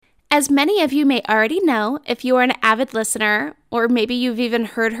As many of you may already know, if you are an avid listener, or maybe you've even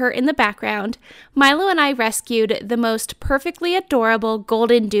heard her in the background, Milo and I rescued the most perfectly adorable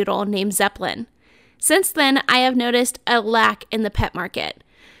golden doodle named Zeppelin. Since then, I have noticed a lack in the pet market.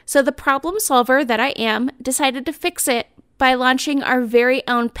 So the problem solver that I am decided to fix it by launching our very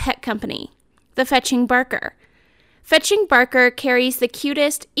own pet company, the Fetching Barker. Fetching Barker carries the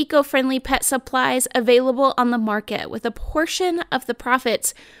cutest, eco-friendly pet supplies available on the market, with a portion of the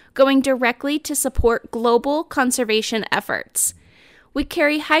profits going directly to support global conservation efforts. We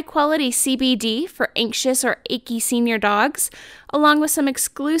carry high-quality CBD for anxious or achy senior dogs, along with some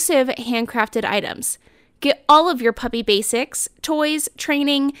exclusive handcrafted items. Get all of your puppy basics, toys,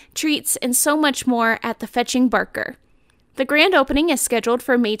 training, treats, and so much more at the Fetching Barker. The grand opening is scheduled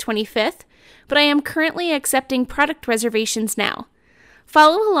for May 25th, but I am currently accepting product reservations now.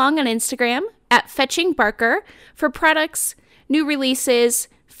 Follow along on Instagram at Fetching Barker for products, new releases,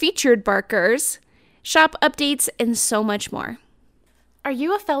 featured barkers, shop updates, and so much more. Are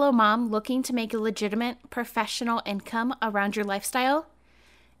you a fellow mom looking to make a legitimate professional income around your lifestyle?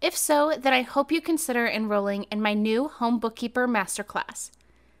 If so, then I hope you consider enrolling in my new Home Bookkeeper Masterclass.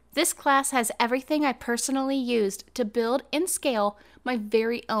 This class has everything I personally used to build and scale my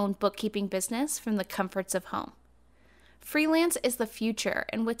very own bookkeeping business from the comforts of home. Freelance is the future,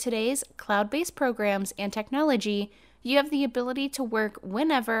 and with today's cloud-based programs and technology, you have the ability to work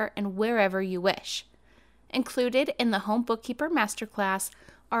whenever and wherever you wish. Included in the Home Bookkeeper Masterclass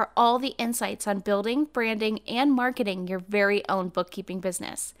are all the insights on building, branding, and marketing your very own bookkeeping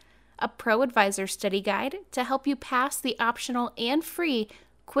business, a pro advisor study guide to help you pass the optional and free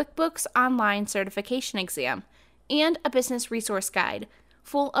QuickBooks Online certification exam, and a business resource guide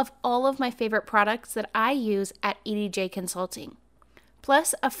full of all of my favorite products that I use at EDJ Consulting,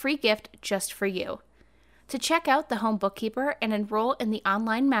 plus a free gift just for you. To check out the Home Bookkeeper and enroll in the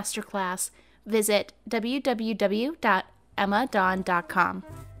online masterclass, visit www.emmadon.com.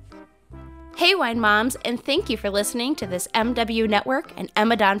 Hey wine moms, and thank you for listening to this MW Network and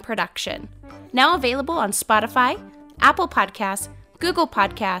Emma Don production. Now available on Spotify, Apple Podcasts, Google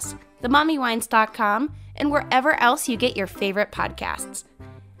Podcasts, themommywines.com, and wherever else you get your favorite podcasts.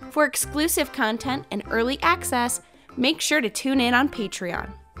 For exclusive content and early access, make sure to tune in on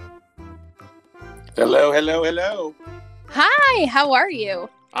Patreon. Hello, hello, hello. Hi, how are you?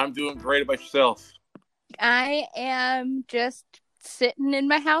 I'm doing great. About yourself? I am just sitting in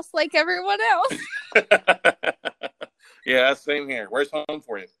my house like everyone else. Yeah, same here. Where's home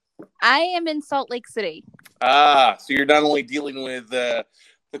for you? I am in Salt Lake City. So you're not only dealing with the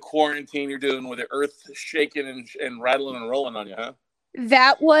quarantine, you're dealing with the earth shaking and rattling and rolling on you, huh?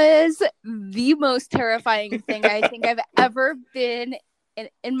 That was the most terrifying thing I think I've ever been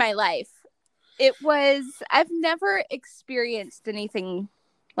in my life. I've never experienced anything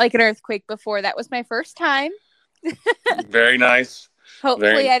like an earthquake before. That was my first time. Very nice.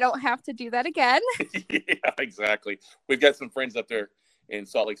 Hopefully I don't have to do that again. Yeah, exactly. We've got some friends up there in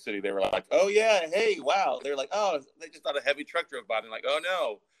Salt Lake City. They were like, oh yeah, hey, wow. They're like, oh, they just thought a heavy truck drove by. They're like, oh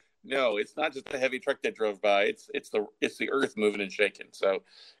no, it's not just a heavy truck that drove by. It's the earth moving and shaking. So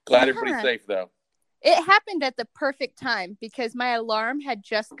glad everybody's safe though. It happened at the perfect time because my alarm had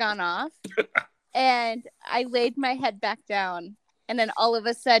just gone off and I laid my head back down, and then all of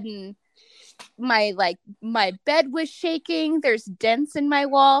a sudden my bed was shaking. There's dents in my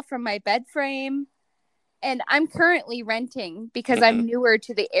wall from my bed frame. And I'm currently renting because I'm newer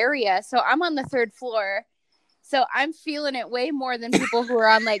to the area. So I'm on the third floor. So I'm feeling it way more than people who are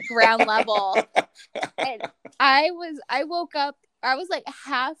on like ground level. And I woke up, I was like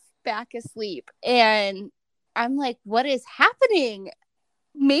half back asleep. And I'm like, what is happening?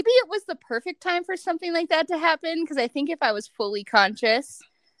 Maybe it was the perfect time for something like that to happen. Because I think if I was fully conscious,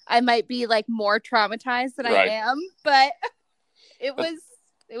 I might be like more traumatized than I am. But it was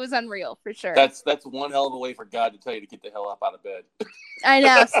unreal for sure. That's one hell of a way for God to tell you to get the hell up out of bed. I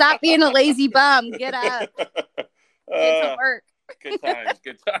know. Stop being a lazy bum. Get up. Get to work. Good times.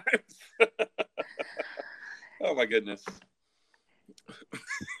 Good times. Oh my goodness.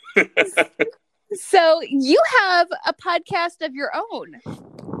 So you have a podcast of your own.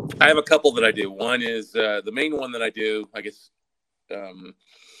 I have a couple that I do. One is the main one that I do, I guess,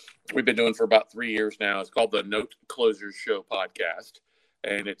 we've been doing for about 3 years now. It's called the Note Closers Show podcast.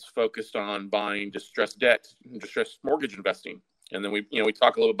 And it's focused on buying distressed debt, distressed mortgage investing. And then we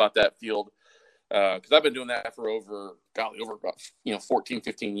talk a little about that field because I've been doing that for over about 14,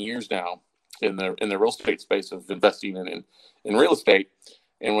 15 years now in the real estate space of investing in real estate.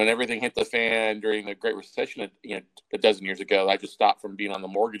 And when everything hit the fan during the Great Recession, a dozen years ago, I just stopped from being on the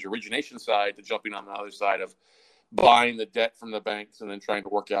mortgage origination side to jumping on the other side of buying the debt from the banks and then trying to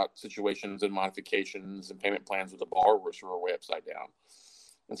work out situations and modifications and payment plans with the borrowers who are way upside down.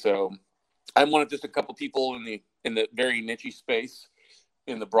 And so I'm one of just a couple people in the very niche space,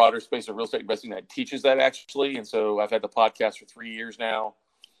 in the broader space of real estate investing that teaches that actually. And so I've had the podcast for 3 years now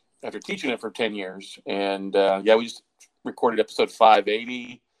after teaching it for 10 years. And we just recorded episode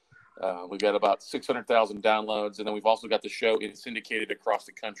 580. We got about 600,000 downloads. And then we've also got the show syndicated across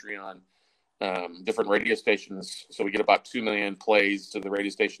the country on different radio stations. So we get about 2 million plays to the radio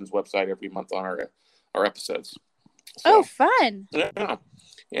station's website every month on our episodes. So, fun.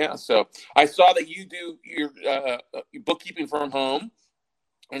 Yeah. So I saw that you do your bookkeeping from home.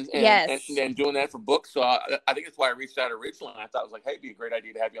 And doing that for books. So I think that's why I reached out originally. I thought it was like, hey, it'd be a great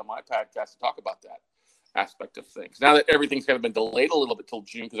idea to have you on my podcast to talk about that aspect of things. Now that everything's kind of been delayed a little bit till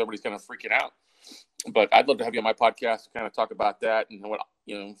June because everybody's kind of freaking out. But I'd love to have you on my podcast to kind of talk about that and what,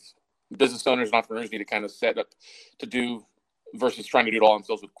 business owners and entrepreneurs need to kind of set up to do versus trying to do it all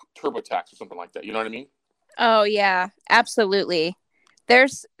themselves with TurboTax or something like that. You know what I mean? Oh, yeah, absolutely.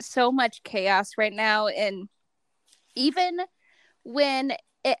 There's so much chaos right now. And even when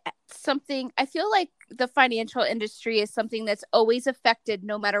I feel like the financial industry is something that's always affected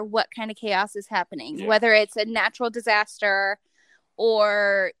no matter what kind of chaos is happening, whether it's a natural disaster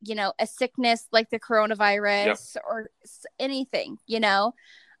or, a sickness like the coronavirus or anything, the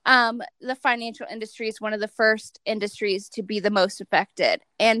financial industry is one of the first industries to be the most affected.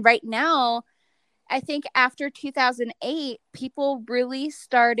 And right now, I think after 2008, people really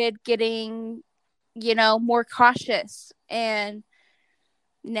started getting, more cautious. And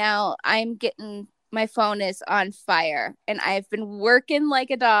now my phone is on fire and I've been working like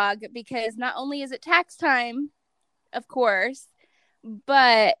a dog because not only is it tax time, of course,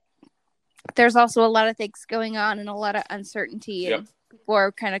 but there's also a lot of things going on and a lot of uncertainty and people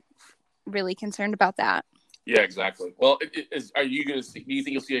are kind of really concerned about that. Yeah, exactly. Well, do you think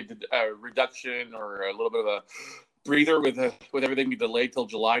you'll see a reduction or a little bit of a breather with everything be delayed till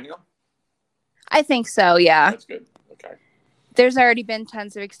July now? I think so. Yeah. That's good. Okay. There's already been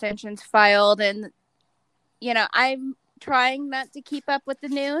tons of extensions filed and, I'm trying not to keep up with the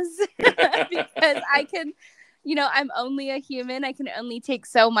news because I can, I'm only a human. I can only take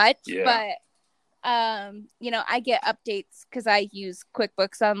so much, but, I get updates because I use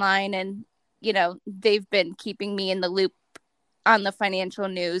QuickBooks Online and, they've been keeping me in the loop on the financial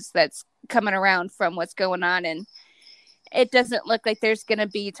news that's coming around from what's going on. And it doesn't look like there's going to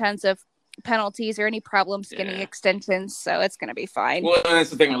be tons of penalties or any problems getting extensions, so it's going to be fine. Well, that's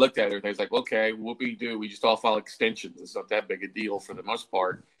the thing I looked at. Everything's like, okay, what we do, we just all file extensions. It's not that big a deal for the most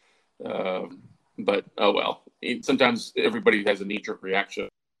part. But oh well. Sometimes everybody has a knee-jerk reaction,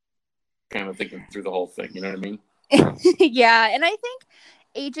 kind of thinking through the whole thing. You know what I mean? Yeah, and I think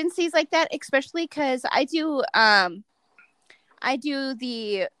agencies like that, especially because I do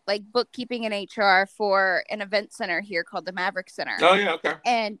the bookkeeping and HR for an event center here called the Maverick Center. Oh yeah,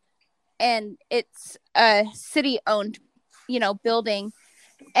 okay. And it's a city-owned, building.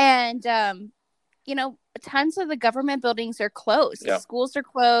 And, tons of the government buildings are closed. Yeah. Schools are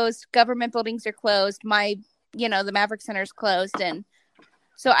closed. Government buildings are closed. The Maverick Center's closed. And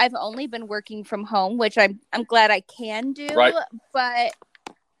so I've only been working from home, which I'm glad I can do. Right. But,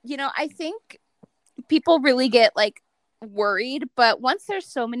 I think people really get, worried. But once there's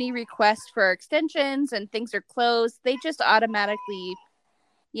so many requests for extensions and things are closed, they just automatically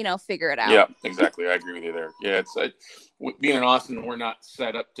figure it out. Yeah, exactly. I agree with you there. Yeah, it's being in Austin, we're not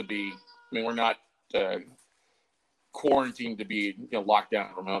set up to be. We're not quarantined to be locked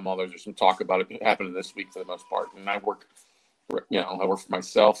down from home. Although there's some talk about it happening this week for the most part. And I work for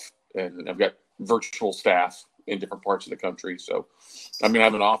myself, and I've got virtual staff in different parts of the country. So I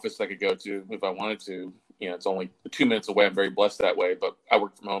have an office I could go to if I wanted to. It's only 2 minutes away. I'm very blessed that way. But I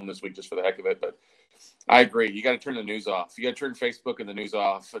work from home this week just for the heck of it. But I agree. You got to turn the news off. You got to turn Facebook and the news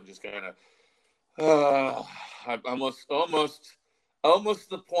off and just kind of, I'm almost to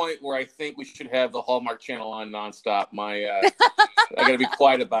the point where I think we should have the Hallmark Channel on nonstop. I got to be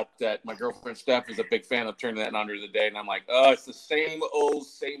quiet about that. My girlfriend Steph is a big fan of turning that on during the day. And I'm like, it's the same old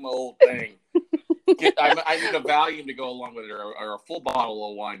thing. I need a Valium to go along with it or a full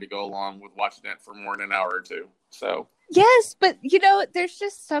bottle of wine to go along with watching that for more than an hour or two. So. Yes, but there's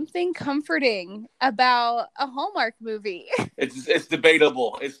just something comforting about a Hallmark movie. It's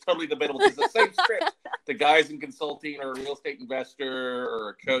debatable. It's totally debatable. It's the same script. The guy's in consulting or a real estate investor or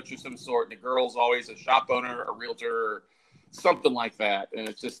a coach of some sort, and the girl's always a shop owner, a realtor, or something like that. And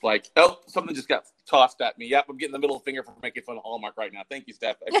it's just like, something just got tossed at me. Yep, I'm getting the middle finger for making fun of Hallmark right now. Thank you,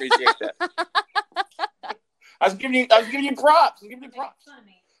 Steph. I appreciate that. I was giving you props.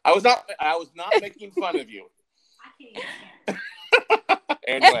 I was not making fun of you.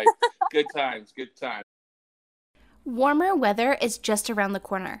 Anyway, good times. Warmer weather is just around the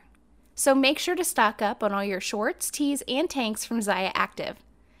corner, so make sure to stock up on all your shorts, tees, and tanks from Zaya Active.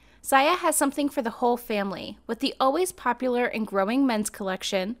 Zaya has something for the whole family, with the always popular and growing men's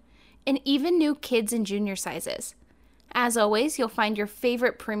collection, and even new kids and junior sizes. As always, you'll find your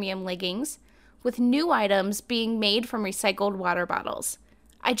favorite premium leggings, with new items being made from recycled water bottles.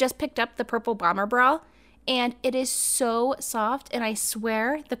 I just picked up the purple bomber bra, and it is so soft, and I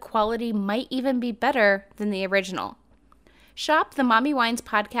swear the quality might even be better than the original. Shop the Mommy Wines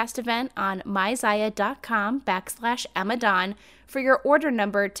podcast event on myzaya.com/Emma for your order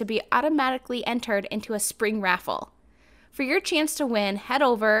number to be automatically entered into a spring raffle. For your chance to win, head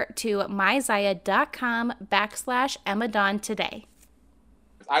over to myzaya.com/Emma today.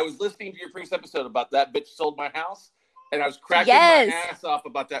 I was listening to your previous episode about that bitch sold my house, and I was cracking my ass off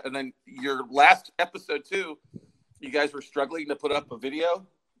about that. And then your last episode too, you guys were struggling to put up a video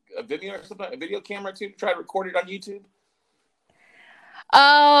or something, a video camera too, to try to record it on YouTube.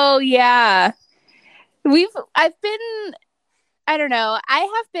 Oh yeah. I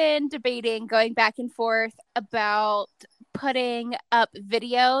have been debating going back and forth about putting up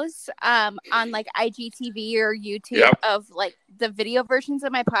videos on like IGTV or YouTube of like the video versions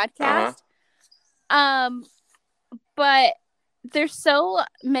of my podcast. But there's so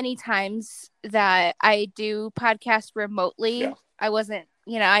many times that I do podcast remotely. Yeah.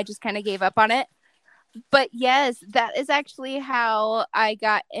 I just kind of gave up on it. But yes, that is actually how I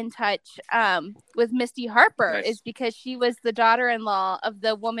got in touch with Misty Harper. Nice. Is because she was the daughter-in-law of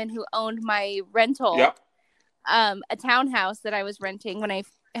the woman who owned my rental, a townhouse that I was renting when I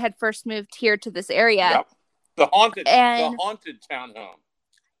had first moved here to this area. Yep. The haunted townhome.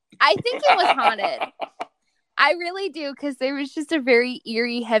 I think it was haunted. I really do, because there was just a very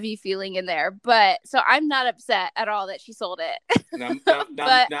eerie, heavy feeling in there. But so I'm not upset at all that she sold it. now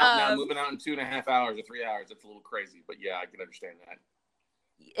moving out in 2.5 hours or 3 hours, it's a little crazy. But yeah, I can understand that.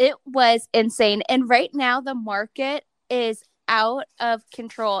 It was insane. And right now the market is out of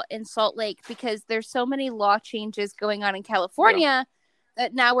control in Salt Lake because there's so many law changes going on in California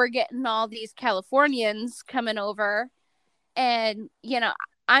that now we're getting all these Californians coming over. And,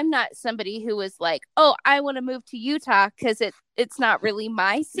 I'm not somebody who was like, oh, I want to move to Utah because it's not really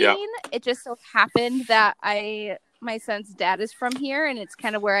my scene. Yep. It just so happened that my son's dad is from here, and it's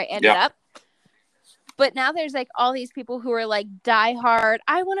kind of where I ended up. But now there's like all these people who are like diehard,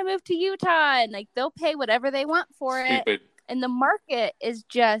 I want to move to Utah, and like they'll pay whatever they want for it. And the market is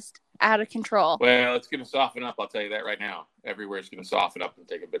just out of control. Well, it's going to soften up. I'll tell you that right now. Everywhere it's going to soften up and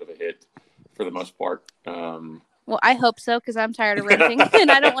take a bit of a hit for the most part. Well, I hope so, because I'm tired of renting,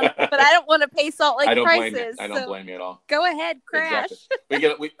 and I don't want to pay Salt Lake prices. I don't blame you at all. Go ahead, crash.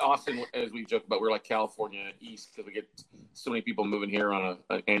 Exactly. Austin, as we joke about, we're like California East, because we get so many people moving here on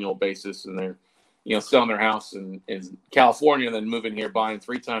an annual basis, and they're, selling their house in California and then moving here, buying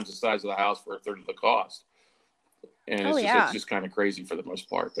 3 times the size of the house for a third of the cost. And it's just kind of crazy for the most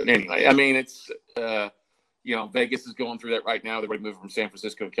part. But anyway, I mean, it's Vegas is going through that right now. Everybody moving from San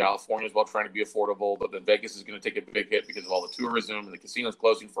Francisco to California as well, trying to be affordable. But then Vegas is going to take a big hit because of all the tourism, and the casino's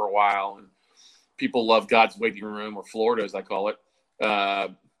closing for a while. And people love God's waiting room, or Florida, as I call it,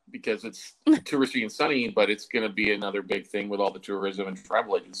 because it's touristy and sunny. But it's going to be another big thing with all the tourism and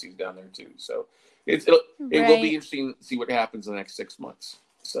travel agencies down there too. So it will be interesting to see what happens in the next 6 months.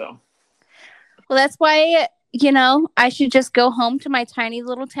 So, well, that's why. I should just go home to my tiny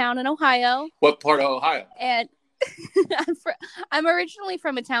little town in Ohio. What part of Ohio? And I'm originally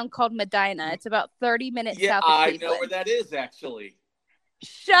from a town called Medina. It's about 30 minutes south of Cleveland. I know where that is, actually.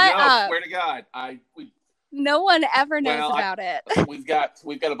 Shut up. Swear to God. No one ever knows about it. We've got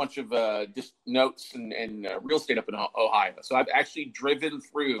a bunch of just notes and real estate up in Ohio. So I've actually driven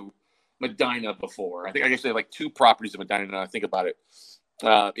through Medina before. I think I actually have like 2 properties in Medina now I think about it.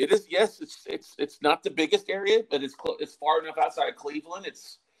 It is, yes, it's not the biggest area, but it's far enough outside of Cleveland.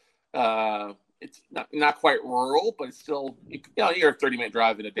 It's not quite rural, but it's still, you're a 30-minute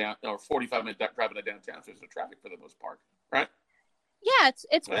drive in a downtown, or 45-minute drive in a downtown, so there's no traffic for the most part, right? Yeah,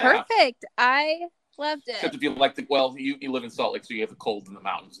 it's perfect. I loved it. Except if you like you live in Salt Lake, so you have the cold in the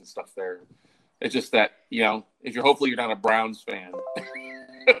mountains and stuff there. It's just that, if hopefully you're not a Browns fan.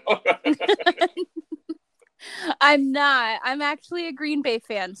 I'm not. I'm actually a Green Bay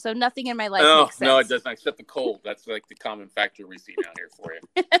fan, so nothing in my life makes sense. No, it doesn't. Except the cold. That's like the common factor we see down here for you.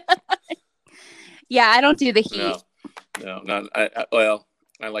 Yeah, I don't do the heat. No. I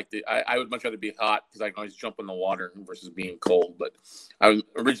like I would much rather be hot because I can always jump in the water versus being cold. But I'm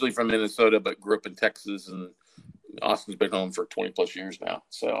originally from Minnesota, but grew up in Texas, and Austin's been home for 20 plus years now.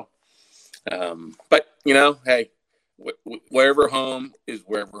 So, but hey. wherever home is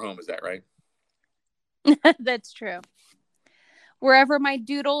wherever home is. That right? That's true. Wherever my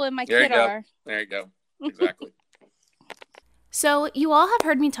doodle and my kid are. There you go. Exactly. So, you all have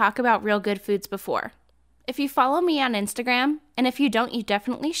heard me talk about Real Good Foods before. If you follow me on Instagram, and if you don't, you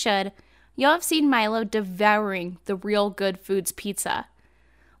definitely should, you'll have seen Milo devouring the Real Good Foods pizza.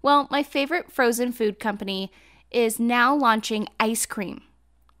 Well, my favorite frozen food company is now launching ice cream.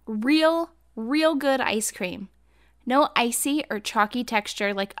 Real good ice cream. No icy or chalky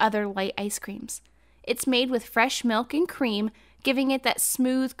texture like other light ice creams. It's made with fresh milk and cream, giving it that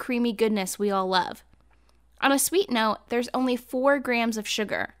smooth, creamy goodness we all love. On a sweet note, there's only 4 grams of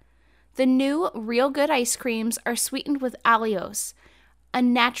sugar. The new Real Good ice creams are sweetened with allulose, a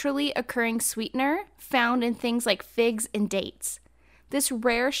naturally occurring sweetener found in things like figs and dates. This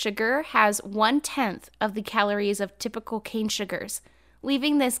rare sugar has 1/10 of the calories of typical cane sugars,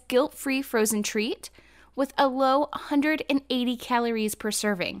 leaving this guilt-free frozen treat with a low 180 calories per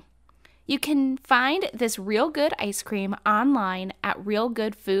serving. You can find this Real Good ice cream online at Real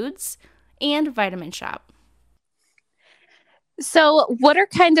Good Foods and Vitamin Shop. So, what are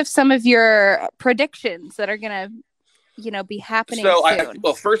kind of some of your predictions that are going to, be happening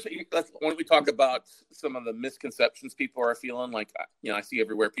soon? First, why don't we talk about some of the misconceptions people are feeling? Like, I see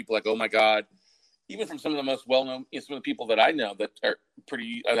everywhere people like, oh my God, even from some of the most well-known, some of the people that I know that are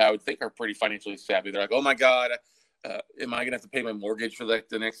I would think are pretty financially savvy. They're like, oh my God, am I going to have to pay my mortgage for the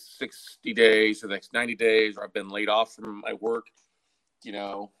next 60 days or the next 90 days? Or I've been laid off from my work.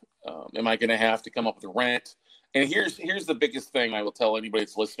 Am I going to have to come up with a rent? And here's the biggest thing I will tell anybody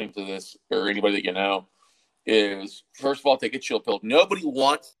that's listening to this or anybody that you know is, first of all, take a chill pill. Nobody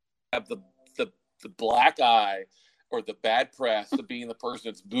wants to have the black eye or the bad press of being the person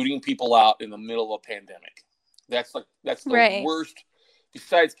that's booting people out in the middle of a pandemic. That's the worst.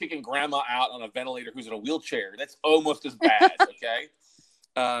 Besides kicking grandma out on a ventilator who's in a wheelchair, that's almost as bad. Okay.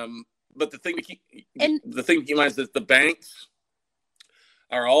 But the thing to keep in mind is that the banks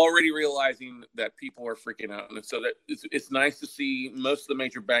are already realizing that people are freaking out. And so that it's nice to see most of the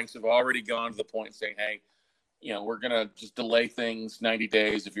major banks have already gone to the point saying, hey, we're going to just delay things 90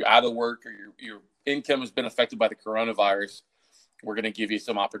 days. If you're out of work or your income has been affected by the coronavirus, we're going to give you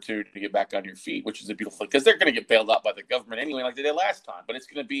some opportunity to get back on your feet, which is a beautiful thing because they're going to get bailed out by the government anyway, like they did last time. But it's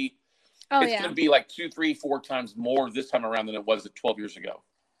going to be, going to be like 2, 3, 4 times more this time around than it was 12 years ago.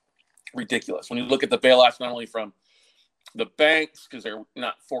 Ridiculous. When you look at the bailouts, not only from the banks, because they're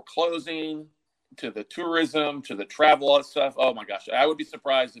not foreclosing, to the tourism, to the travel, all that stuff. Oh my gosh. I would be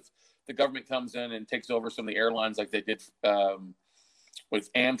surprised if the government comes in and takes over some of the airlines like they did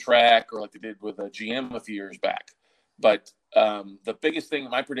with Amtrak or like they did with GM a few years back. But the biggest thing,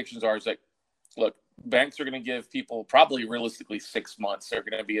 my predictions are, is like, look, banks are going to give people probably realistically 6 months. They're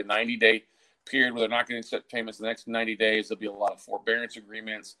going to be a 90-day period where they're not going to accept payments in the next 90 days. There'll be a lot of forbearance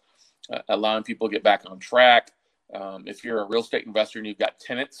agreements, allowing people to get back on track. If you're a real estate investor and you've got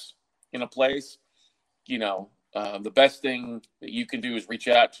tenants in a place, the best thing that you can do is reach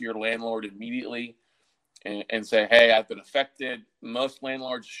out to your landlord immediately and say, hey, I've been affected. Most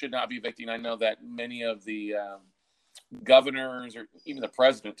landlords should not be evicting. I know that many of the governors or even the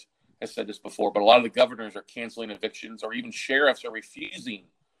president has said this before, but a lot of the governors are canceling evictions, or even sheriffs are refusing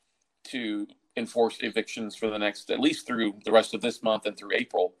to enforce evictions for the next, at least through the rest of this month and through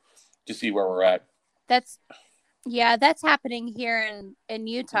April, to see where we're at. That's happening here in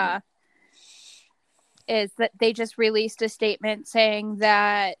Utah. Is that they just released a statement saying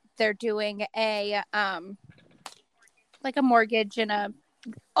that they're doing a like a mortgage and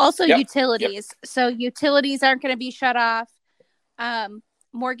also utilities. Yep. So utilities aren't going to be shut off.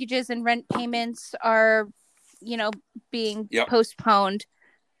 Mortgages and rent payments are, being postponed.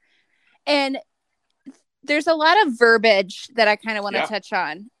 And there's a lot of verbiage that I kind of want to touch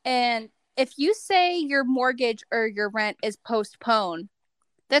on. And if you say your mortgage or your rent is postponed,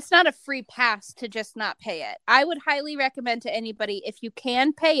 that's not a free pass to just not pay it. I would highly recommend to anybody, if you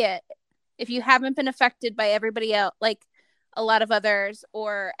can pay it, if you haven't been affected by everybody else, like a lot of others,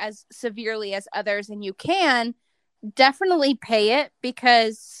 or as severely as others, and you can, definitely pay it,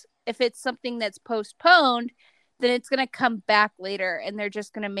 because if it's something that's postponed, then it's going to come back later and they're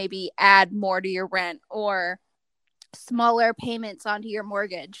just going to maybe add more to your rent or smaller payments onto your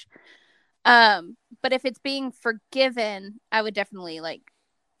mortgage. But if it's being forgiven, I would definitely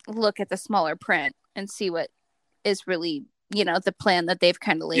look at the smaller print and see what is really, the plan that they've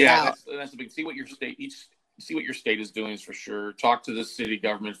kind of laid out. That's the big. See what your state is doing, is for sure. Talk to the city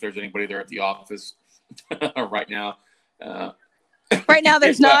government if there's anybody there at the office right now. Right now,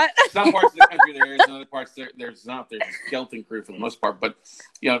 there's not. Some parts of the country there is, in other parts there's not. There's a skeleton crew for the most part. But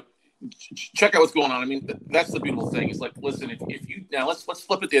check out what's going on. I mean, that's the beautiful thing. Is like, listen, if you now let's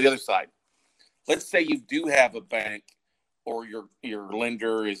flip it to the other side. Let's say you do have a bank, or your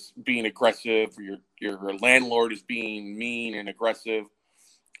lender is being aggressive, or your landlord is being mean and aggressive.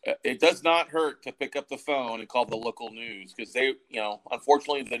 It does not hurt to pick up the phone and call the local news, because they,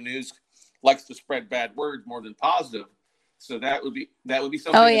 unfortunately, the news likes to spread bad word more than positive. So that would be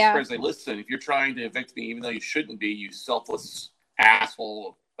something that spreads. Say, listen, if you're trying to evict me, even though you shouldn't be, you selfless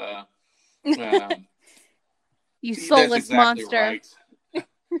asshole. You soulless monster. Right.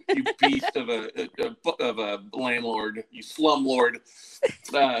 You beast of a landlord. You slumlord.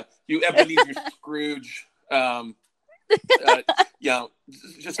 You Ebenezer Scrooge.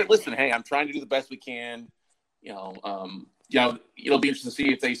 Just say, listen, hey, I'm trying to do the best we can. It'll be interesting to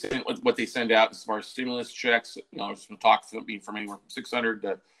see if they send what they send out as far as stimulus checks. Some talk being from anywhere from $600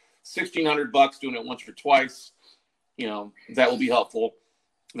 to $1,600, doing it once or twice. That will be helpful.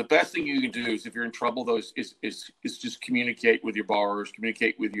 The best thing you can do is, if you're in trouble, is just communicate with your borrowers,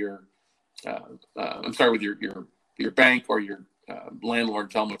 communicate with your with your bank or your landlord,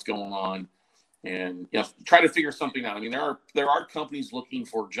 tell them what's going on, and try to figure something out. I mean, there are companies looking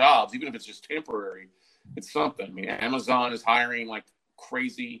for jobs, even if it's just temporary. It's something. I mean, Amazon is hiring like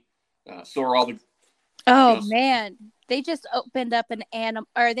crazy. So are all the. Oh man, they just opened up an Amazon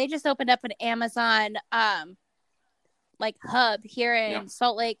like hub here in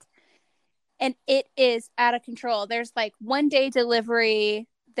Salt Lake, and it is out of control. There's like 1-day delivery.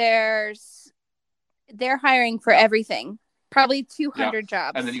 They're hiring for everything. Probably 200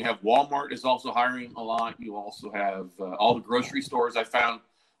 jobs. And then you have Walmart is also hiring a lot. You also have all the grocery stores. I found,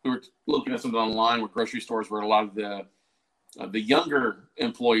 we were looking at something online with grocery stores where a lot of the younger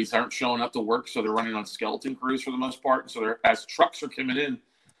employees aren't showing up to work, so they're running on skeleton crews for the most part. So as trucks are coming in,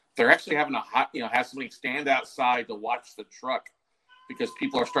 they're actually having have somebody stand outside to watch the truck, because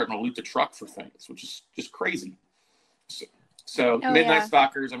people are starting to loot the truck for things, which is just crazy. So midnight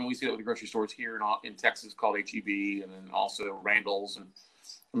stalkers. I mean, we see that with the grocery stores here in Texas called HEB, and then also Randall's. And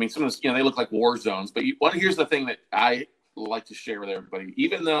I mean, some of this, they look like war zones. But here's the thing that I like to share with everybody.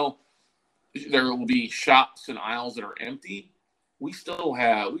 Even though there will be shops and aisles that are empty, we still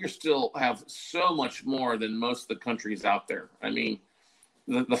have so much more than most of the countries out there. I mean,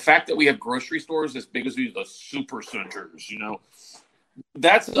 the fact that we have grocery stores as big as the super centers,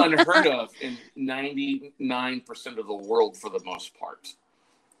 that's unheard of in 99% of the world for the most part.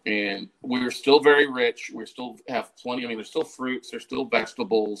 And we're still very rich. We still have plenty. I mean, there's still fruits. There's still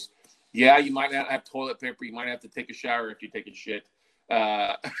vegetables. Yeah, you might not have toilet paper. You might have to take a shower if you're taking shit.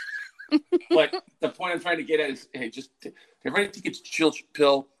 But the point I'm trying to get at is, hey, just everybody take a chill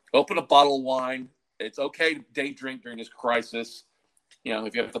pill. Open a bottle of wine. It's okay to day drink during this crisis.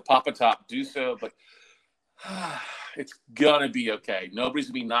 If you have to pop a top, do so. But it's gonna be okay. Nobody's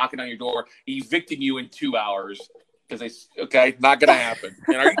gonna be knocking on your door, evicting you in 2 hours because not gonna happen.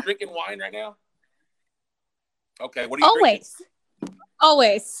 And are you drinking wine right now? Okay, what are you drinking?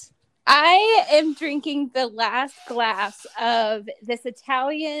 Always. I am drinking the last glass of this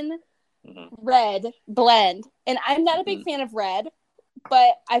Italian red blend, and I'm not a big fan of red,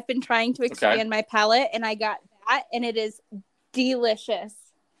 but I've been trying to expand my palate, and I got that, and it is delicious.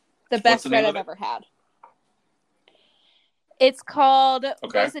 The best red I've ever had. It's called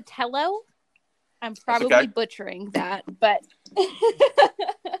Rosatello. I'm probably butchering that, but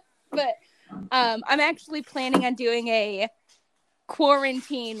I'm actually planning on doing a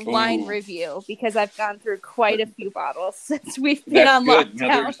quarantine wine review, because I've gone through quite a few bottles since we've been on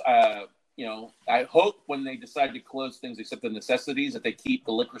lockdown. I hope when they decide to close things except the necessities, that they keep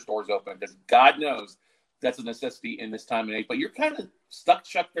the liquor stores open, because God knows that's a necessity in this time of age. But you're kind of stuck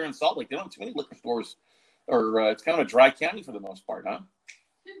there in Salt Lake. They don't have too many liquor stores, or it's kind of a dry county for the most part, huh?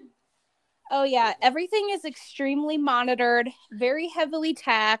 Oh, yeah. Everything is extremely monitored, very heavily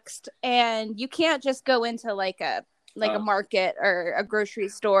taxed, and you can't just go into like a market or a grocery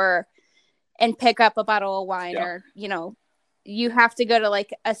store and pick up a bottle of wine, or, you have to go to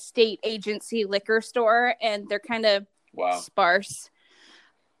like a state agency liquor store, and they're kind of sparse.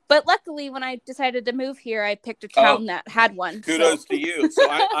 But luckily, when I decided to move here, I picked a town that had one. Kudos to you. So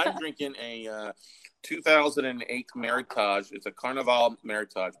I'm drinking a 2008 Meritage. It's a Carnival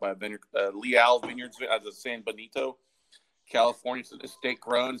Meritage by Leal Vineyards out of San Benito, California. It's estate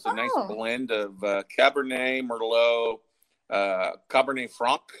grown. It's a nice blend of Cabernet, Merlot, Cabernet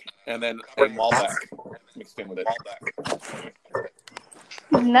Franc, and then a Malbec mixed in with it.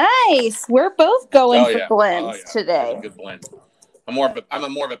 Nice. We're both going for blends today. Good blend. I'm more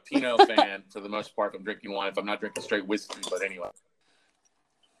of a Pinot fan for the most part. If I'm drinking wine, if I'm not drinking straight whiskey, but anyway.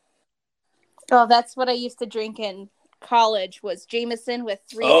 Well, that's what I used to drink in college was Jameson with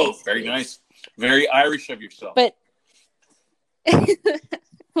 3 iced very teas. nice. Very Irish of yourself. But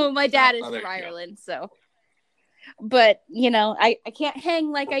well, my dad is there from you go. Ireland, so. But, I can't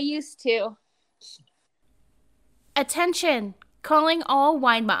hang like I used to. Attention, calling all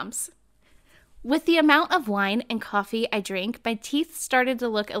wine moms. With the amount of wine and coffee I drink, my teeth started to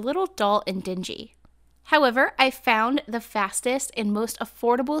look a little dull and dingy. However, I found the fastest and most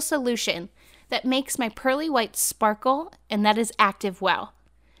affordable solution that makes my pearly whites sparkle, and that is ActiveWell.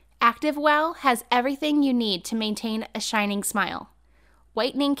 ActiveWell has everything you need to maintain a shining smile.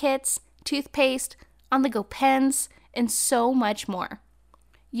 Whitening kits, toothpaste, on-the-go pens, and so much more.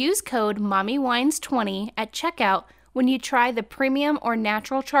 Use code MOMMYWINES20 at checkout when you try the premium or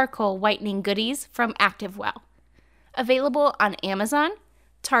natural charcoal whitening goodies from ActiveWell. Available on Amazon,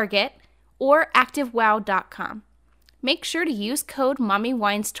 Target, or ActiveWow.com. Make sure to use code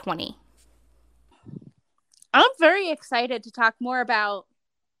MOMMYWINES20. I'm very excited to talk more about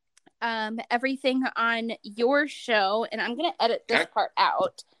everything on your show, and I'm going to edit this part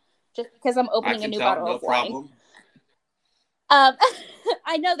out just because I'm opening a new bottle of wine. Problem.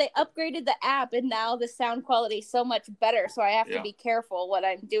 I know they upgraded the app, and now the sound quality is so much better, so I have to be careful what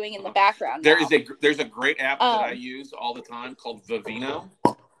I'm doing in the background. There's a great app that I use all the time called Vivino.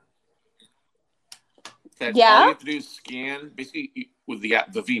 All you have to do is scan, basically with the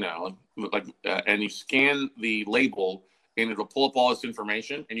app Vivino, and you scan the label, and it'll pull up all this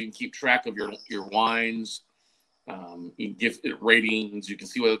information, and you can keep track of your wines. You can give it ratings. You can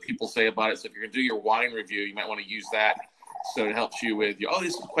see what other people say about it. So if you're going to do your wine review, you might want to use that. So it helps you with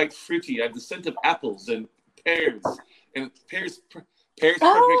this is quite fruity. I have the scent of apples and pears, and pears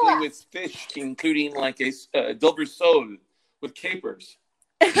perfectly with fish, including like a Dover sole with capers.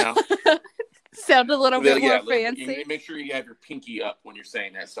 Sound a little bit more fancy. You make sure you have your pinky up when you're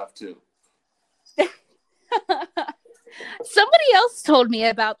saying that stuff too. Somebody else told me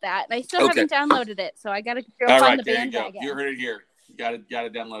about that, and I still haven't downloaded it, so I got to jump on the bandwagon. You heard it here. You got to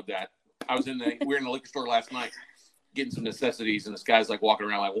download that. We were in the liquor store last night getting some necessities, and this guy's like walking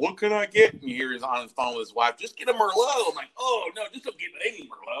around like, what can I get? And you hear he's on his phone with his wife. Just get a Merlot. I'm like, oh no, just don't get any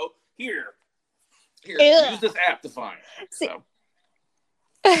Merlot. Here, use this app to find.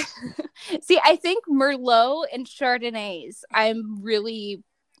 See, I think Merlot and Chardonnays I'm really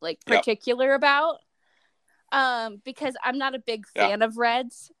particular about. Because I'm not a big fan of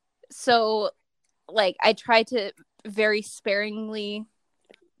reds. So I try to very sparingly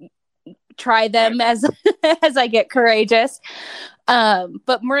try them as I get courageous.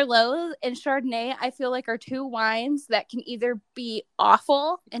 But Merlot and Chardonnay, I feel like are two wines that can either be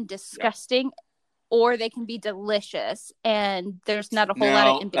awful and disgusting or they can be delicious. And there's not a whole lot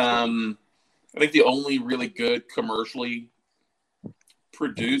of in between. I think the only really good commercially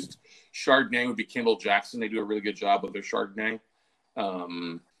produced Chardonnay would be Kendall Jackson. They do a really good job with their Chardonnay.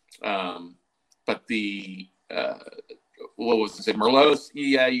 But the what was it? Merlots?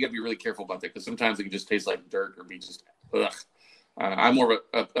 Yeah, you got to be really careful about that because sometimes it can just taste like dirt or be just ugh. I'm more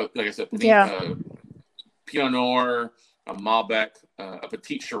of a like I said, Pinot Noir, a Malbec, a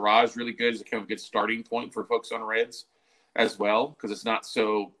Petit Shiraz is really good. It's a kind of a good starting point for folks on reds as well because it's not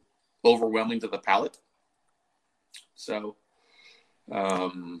so overwhelming to the palate. So,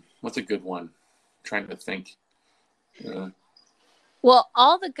 what's a good one? I'm trying to think. Well,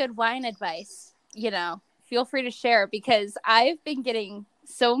 all the good wine advice, feel free to share because I've been getting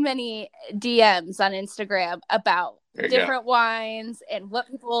so many DMs on Instagram about different wines and what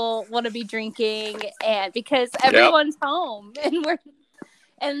people want to be drinking, and because everyone's home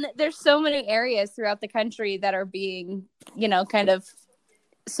and there's so many areas throughout the country that are being, kind of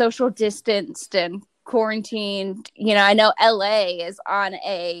social distanced and quarantined. I know LA is on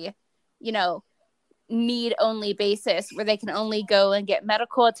a, need only basis where they can only go and get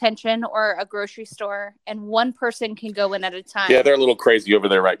medical attention or a grocery store and one person can go in at a time. Yeah, they're a little crazy over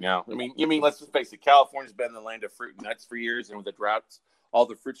there right now. I mean, let's just face it. California's been the land of fruit and nuts for years. And with the droughts, all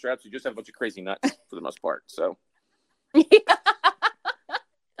the fruit droughts, you just have a bunch of crazy nuts for the most part. So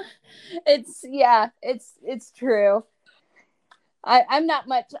it's true. I'm not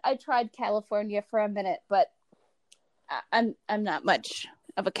much. I tried California for a minute, but I'm not much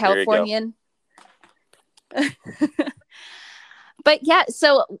of a Californian. But yeah,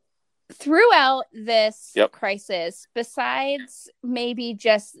 so throughout this crisis, besides maybe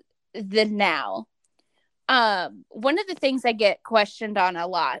just the now, one of the things I get questioned on a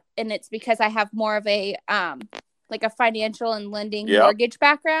lot, and it's because I have more of a like a financial and lending mortgage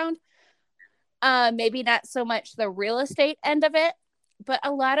background. Maybe not so much the real estate end of it, but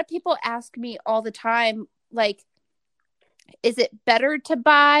a lot of people ask me all the time, like, is it better to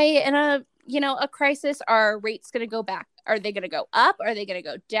buy in a a crisis? Are rates going to go back? Are they going to go up? Are they going to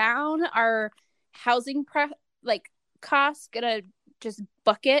go down? Are housing costs going to just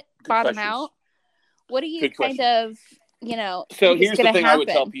bottom out? What do you So think here's is the going to thing happen? I would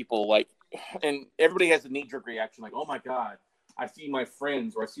tell people, like, and everybody has a knee-jerk reaction, like, oh my God, I see my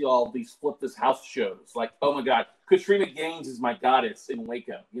friends, or I see all these flip this house shows. Like, oh my God, Katrina Gaines is my goddess in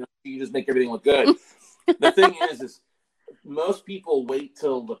Waco. You just make everything look good. The thing is most people wait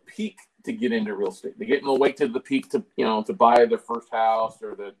till the peak to get into real estate. They wait till the peak to buy their first house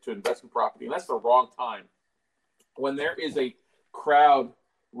or to invest in property. And that's the wrong time. When there is a crowd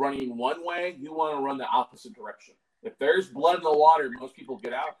running one way, you want to run the opposite direction. If there's blood in the water, most people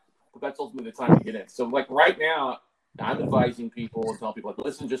get out, but that's ultimately the time to get in. So like right now, I'm advising people and telling people, like,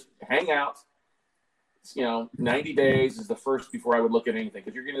 listen, just hang out. 90 days is the first before I would look at anything,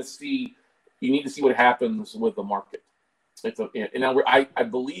 because you need to see what happens with the market. I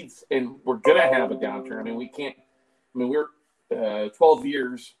believe, and we're going to have a downturn. I mean, we're 12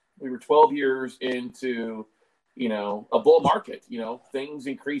 years. We were 12 years into, a bull market, things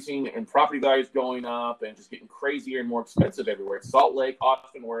increasing and property values going up and just getting crazier and more expensive everywhere. Salt Lake,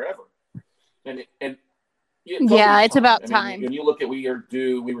 Austin, wherever. It's about time. When you look at, we were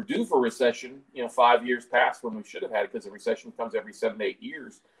due for a recession, 5 years past when we should have had it, because a recession comes every 7 to 8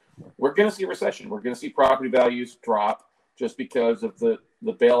 years. We're going to see a recession. We're going to see property values drop just because of the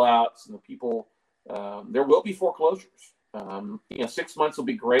bailouts and the people. There will be foreclosures. 6 months will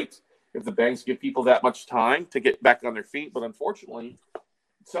be great if the banks give people that much time to get back on their feet. But unfortunately,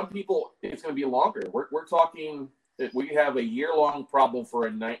 some people, it's going to be longer. We're talking that we have a year-long problem for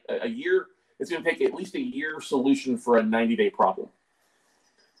a year. It's going to take at least a year solution for a 90-day problem.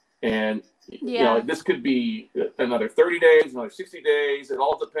 And, this could be another 30 days, another 60 days. It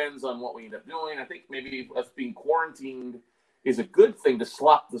all depends on what we end up doing. I think maybe us being quarantined is a good thing to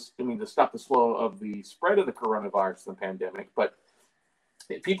stop the flow of the spread of the coronavirus and the pandemic. But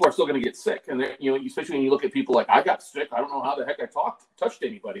people are still going to get sick. And, especially when you look at people like, I got sick. I don't know how the heck I touched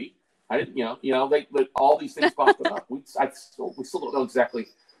anybody. I didn't, all these things popped up. We still don't know exactly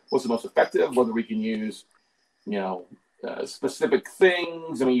what's the most effective, whether we can use, specific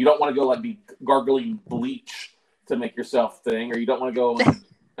things. I mean, you don't want to go be gargling bleach to make yourself thing, or you don't want to go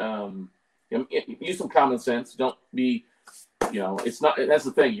use some common sense. Don't be, it's not, that's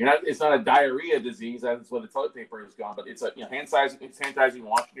the thing. It's not a diarrhea disease. That's where the toilet paper is gone, but it's hand sanitizing,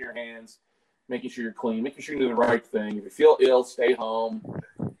 washing your hands, making sure you're clean, making sure you're doing the right thing. If you feel ill, stay home.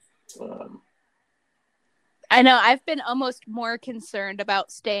 I know I've been almost more concerned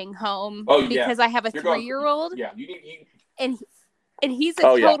about staying home because I have a 3-year-old. Yeah, and he's a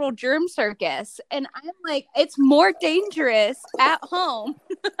total germ circus, and I'm like, it's more dangerous at home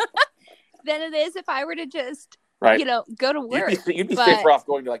than it is if I were to just go to work. You'd be safer off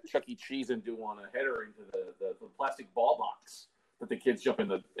going to Chuck E. Cheese and do on a header into the plastic ball box that the kids jump in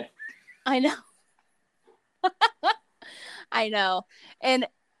the. I know. I know, and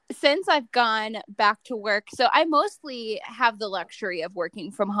since I've gone back to work, so I mostly have the luxury of working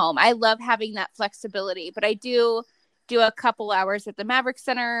from home. I love having that flexibility, but I do a couple hours at the Maverick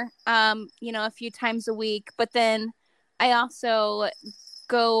Center, a few times a week. But then I also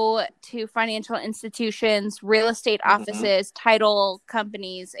go to financial institutions, real estate offices, title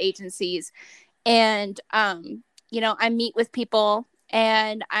companies, agencies. And, I meet with people,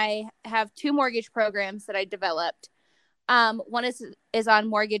 and I have 2 mortgage programs that I developed. One is on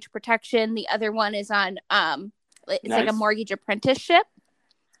mortgage protection. The other one is on, it's like a mortgage apprenticeship.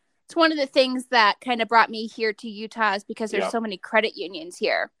 It's one of the things that kind of brought me here to Utah, is because there's so many credit unions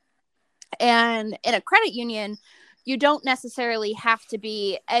here. And in a credit union, you don't necessarily have to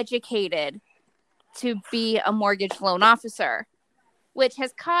be educated to be a mortgage loan officer, which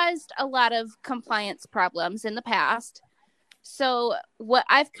has caused a lot of compliance problems in the past. So what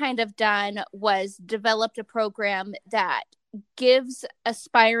I've kind of done was developed a program that gives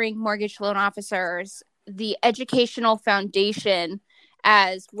aspiring mortgage loan officers the educational foundation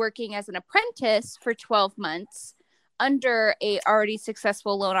as working as an apprentice for 12 months under a already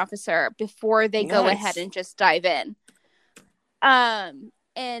successful loan officer before they go ahead and just dive in. And,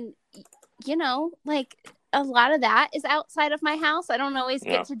 a lot of that is outside of my house. I don't always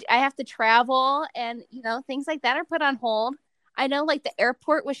get to, I have to travel, and, things like that are put on hold. I know the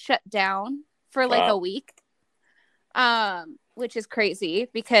airport was shut down for a week, which is crazy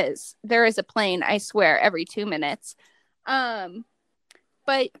because there is a plane, I swear, every 2 minutes.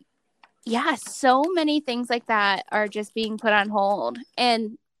 But yeah, so many things like that are just being put on hold.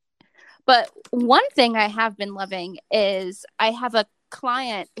 But one thing I have been loving is I have a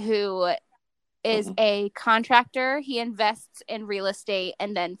client who is a contractor. He invests in real estate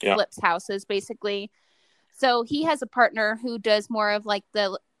and then flips houses, basically. So he has a partner who does more of like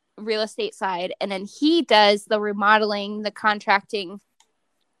the real estate side, and then he does the remodeling, the contracting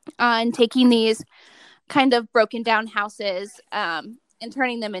on taking these kind of broken down houses and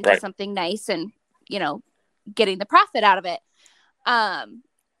turning them into something nice and, you know, getting the profit out of it.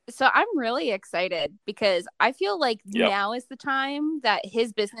 So I'm really excited because I feel like now is the time that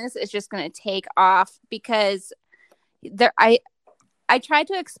his business is just going to take off, because I tried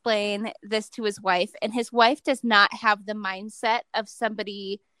to explain this to his wife, and his wife does not have the mindset of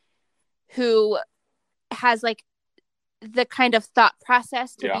somebody who has like the kind of thought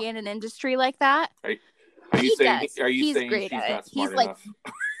process to be in an industry like that. Are you saying he's she's great at not it. smart He's like,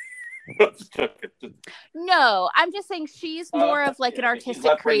 no, I'm just saying she's more of like an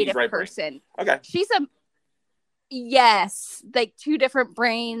artistic, creative person. Okay. She's like two different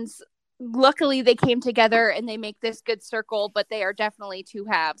brains. Luckily, they came together and they make this good circle, but they are definitely two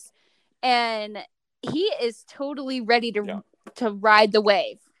halves. And he is totally ready to ride the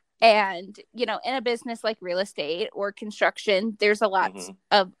wave. And, you know, in a business like real estate or construction, there's a lot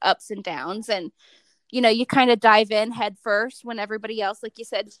of ups and downs. And, you know, you kind of dive in head first when everybody else, like you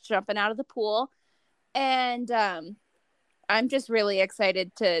said, is jumping out of the pool. And I'm just really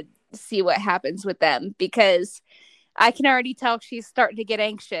excited to see what happens with them, because I can already tell she's starting to get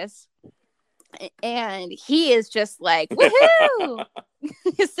anxious. And he is just like, woohoo!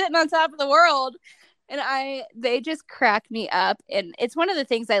 He's sitting on top of the world. And they just crack me up. And it's one of the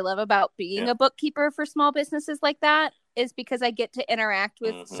things I love about being a bookkeeper for small businesses like that, is because I get to interact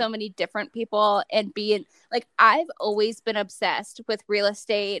with so many different people and like, I've always been obsessed with real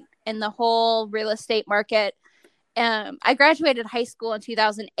estate and the whole real estate market. I graduated high school in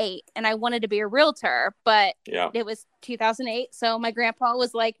 2008 and I wanted to be a realtor, but it was 2008. So my grandpa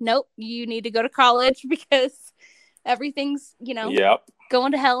was like, nope, you need to go to college because everything's, you know,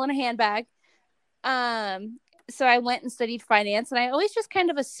 going to hell in a handbag. So I went and studied finance, and I always just kind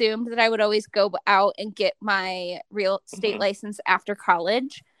of assumed that I would always go out and get my real estate license after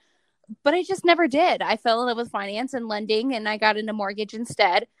college, but I just never did. I fell in love with finance and lending, and I got into mortgage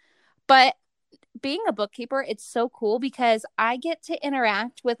instead. But being a bookkeeper, it's so cool because I get to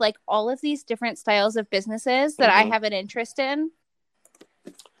interact with like all of these different styles of businesses that I have an interest in.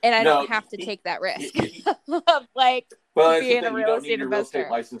 And I don't have to take that risk of like being a real estate investor. You don't need a real estate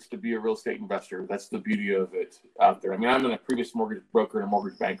license to be a real estate investor. That's the beauty of it out there. I mean, I'm a previous mortgage broker and a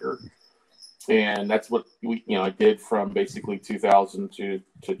mortgage banker, and that's what I did from basically 2000 to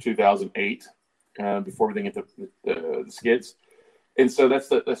 2008 before everything hit the skids. And so that's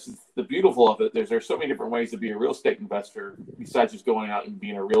the beautiful of it. There's so many different ways to be a real estate investor besides just going out and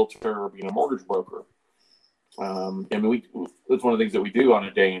being a realtor or being a mortgage broker. I mean, that's one of the things that we do on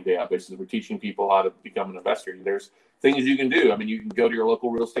a day in, day out basis. We're teaching people how to become an investor. There's things you can do. I mean, you can go to your local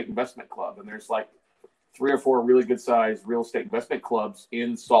real estate investment club, and there's like 3 or 4 really good sized real estate investment clubs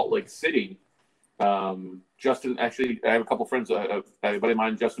in Salt Lake City. Justin, actually, I have a couple friends. A buddy of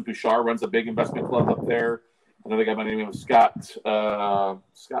mine, Justin Pouchard, runs a big investment club up there. Another guy by the name of Scott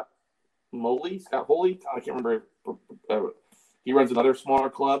Holy. I can't remember. He runs another smaller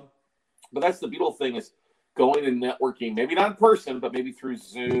club. But that's the beautiful thing is going and networking, maybe not in person, but maybe through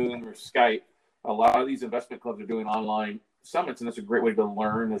Zoom or Skype. A lot of these investment clubs are doing online summits, and that's a great way to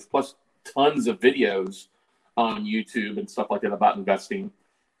learn. There's plus tons of videos on YouTube and stuff like that about investing.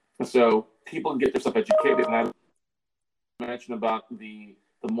 So people can get themselves educated. And I mentioned about the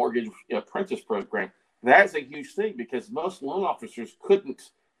mortgage apprentice program. That's a huge thing because most loan officers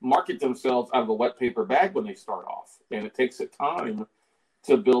couldn't market themselves out of a wet paper bag when they start off. And it takes a time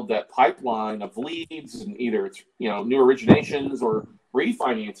to build that pipeline of leads, and either it's new originations or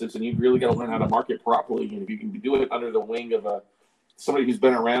refinances, and you've really got to learn how to market properly. And if you can do it under the wing of somebody who's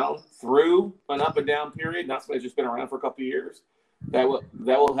been around through an up and down period, not somebody who's just been around for a couple of years, that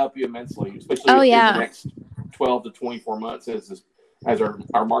will help you immensely, especially in the next 12 to 24 months as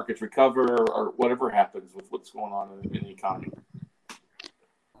our markets recover or whatever happens with what's going on in the economy.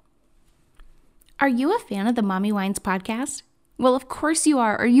 Are you a fan of the Mommy Wines podcast? Well, of course you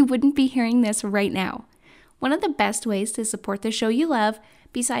are, or you wouldn't be hearing this right now. One of the best ways to support the show you love,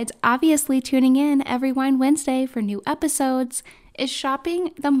 besides obviously tuning in every Wine Wednesday for new episodes, is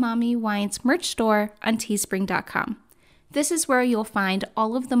shopping the Mommy Wines merch store on teespring.com. This is where you'll find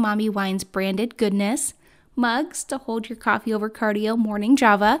all of the Mommy Wines branded goodness, mugs to hold your coffee over cardio morning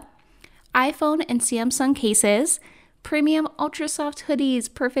Java, iPhone and Samsung cases, premium ultra soft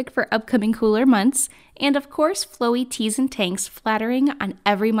hoodies perfect for upcoming cooler months, and of course flowy tees and tanks flattering on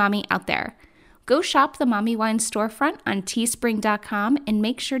every mommy out there. Go shop the Mommy Wine storefront on teespring.com and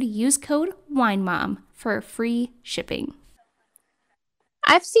make sure to use code WINEMOM for free shipping.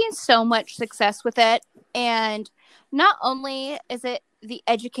 I've seen so much success with it. And not only is it the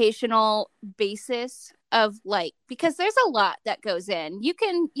educational basis of like, because there's a lot that goes in. You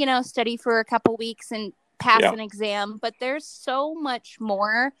can, study for a couple weeks and pass an exam, but there's so much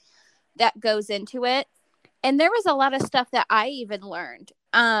more that goes into it. And there was a lot of stuff that I even learned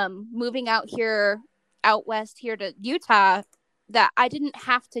moving out west here to Utah that I didn't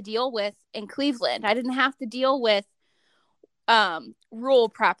have to deal with in Cleveland. I didn't have to deal with rural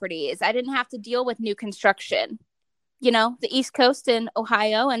properties. I didn't have to deal with new construction. The East Coast in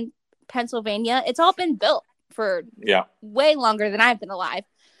Ohio and Pennsylvania, it's all been built for way longer than I've been alive.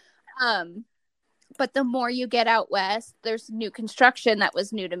 But the more you get out west, there's new construction that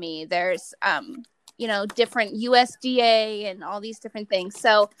was new to me. There's, different USDA and all these different things.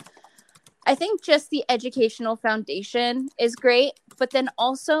 So I think just the educational foundation is great, but then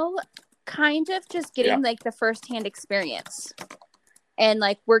also kind of just getting like the firsthand experience and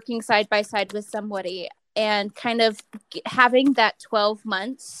like working side by side with somebody and kind of having that 12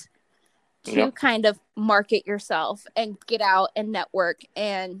 months to kind of market yourself and get out and network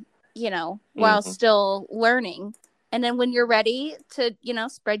and, while still learning. And then when you're ready to,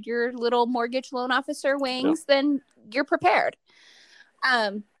 spread your little mortgage loan officer wings, then you're prepared.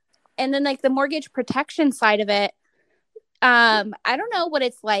 And then like the mortgage protection side of it, I don't know what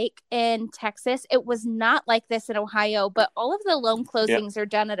it's like in Texas. It was not like this in Ohio, but all of the loan closings are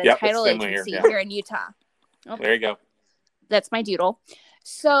done at a title agency here in Utah. Oh, there you go. That's my doodle.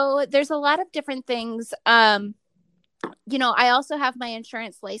 So there's a lot of different things. I also have my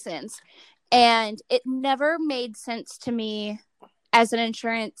insurance license, and it never made sense to me as an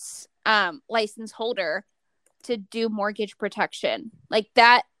insurance license holder to do mortgage protection like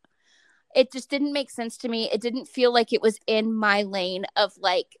that. It just didn't make sense to me. It didn't feel like it was in my lane of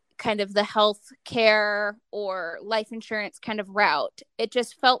like kind of the health care or life insurance kind of route. It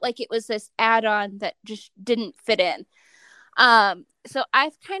just felt like it was this add-on that just didn't fit in. So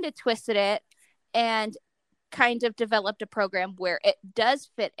I've kind of twisted it and kind of developed a program where it does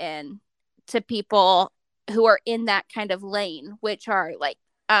fit in to people who are in that kind of lane, which are like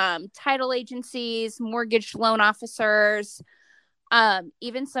title agencies, mortgage loan officers,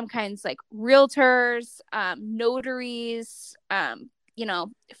 even some kinds like realtors, notaries,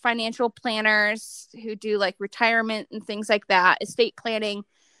 financial planners who do like retirement and things like that, estate planning.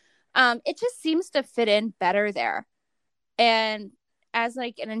 It just seems to fit in better there. And as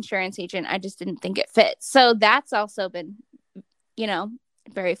like an insurance agent, I just didn't think it fit. So that's also been,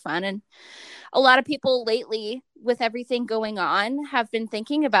 very fun. And a lot of people lately with everything going on have been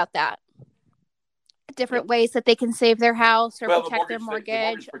thinking about that. Different ways that they can save their house or protect their mortgage. The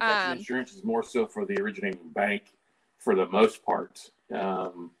mortgage protection insurance is more so for the originating bank for the most part.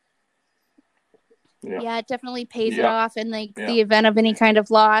 It definitely pays it off in like the event of any kind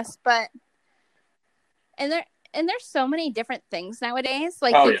of loss. But and there's so many different things nowadays.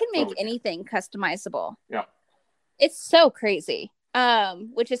 Like you can make anything customizable. Yeah. It's so crazy.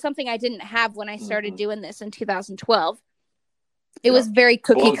 Which is something I didn't have when I started doing this in 2012. It was very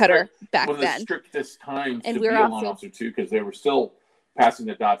cookie cutter back then. One of the strictest times to be a loan officer too, because they were still passing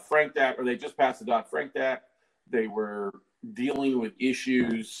the Dodd-Frank Act, or they just passed the Dodd-Frank Act. They were dealing with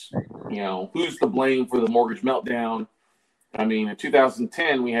issues, who's to blame for the mortgage meltdown. I mean, in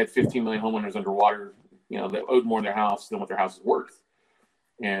 2010, we had 15 million homeowners underwater, that owed more in their house than what their house is worth.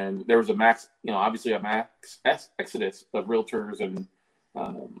 And there was a max exodus of realtors and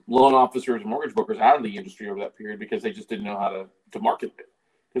loan officers and mortgage brokers out of the industry over that period because they just didn't know how to market it.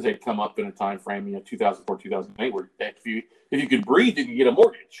 Because they'd come up in a time frame, 2004, 2008, where if you could breathe, you could get a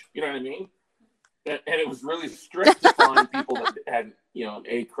mortgage. You know what I mean? And it was really strict to find people that had, an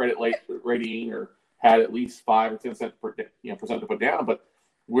A credit rating or had at least 5 or 10% percent to put down. But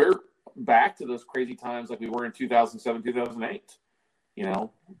we're back to those crazy times like we were in 2007, 2008.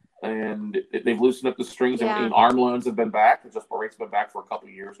 And they've loosened up the strings. And ARM loans have been back. Adjustable rates have been back for a couple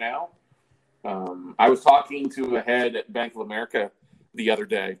of years now. I was talking to a head at Bank of America the other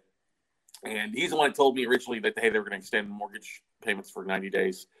day, and he's the one that told me originally that, hey, they were going to extend mortgage payments for 90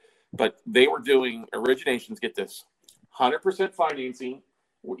 days. But they were doing originations, get this, 100% financing.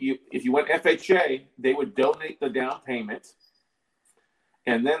 If you went FHA, they would donate the down payment,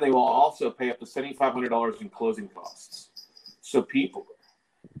 and then they will also pay up to $7,500 in closing costs. So people,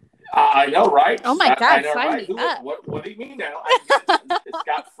 I know, right? Oh my God, I know, sign right? me up. What do you mean now? It's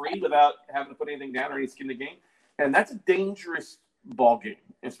scot-free without having to put anything down or any skin in the game. And that's a dangerous ball game,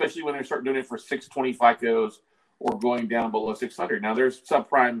 especially when they start doing it for 620 FICOs or going down below 600. Now, there's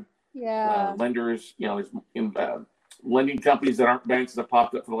subprime Yeah. Lenders, there's lending companies that aren't banks that have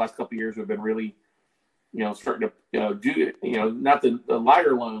popped up for the last couple of years have been really, starting to do, not the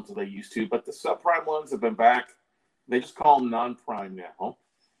lighter loans that they used to, but the subprime loans have been back. They just call them non-prime now.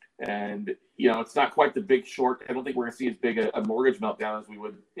 And, it's not quite the Big Short. I don't think we're going to see as big a mortgage meltdown as we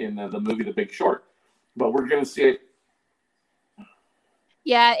would in the movie The Big Short. But we're going to see it.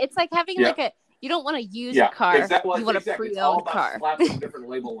 Yeah, it's like having you don't want to use a car. Exactly. You want a pre-owned car. Slapping a different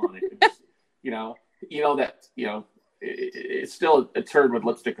label on it. Just, it's still a turd with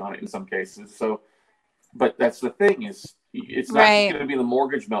lipstick on it in some cases. So, but that's the thing is, it's not just going to be the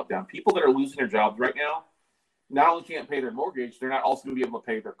mortgage meltdown. People that are losing their jobs right now not only can't pay their mortgage, they're not also going to be able to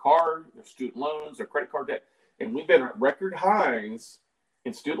pay their car, their student loans, their credit card debt. And we've been at record highs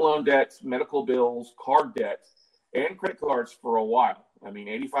in student loan debts, medical bills, card debt, and credit cards for a while. I mean,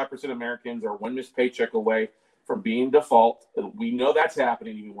 85% of Americans are one missed paycheck away from being default. We know that's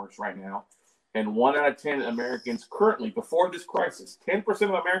happening even worse right now. And 1 out of 10 Americans currently, before this crisis, 10%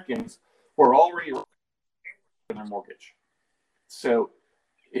 of Americans were already in their mortgage. So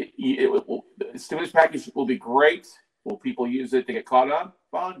the stimulus package will be great. Will people use it to get caught up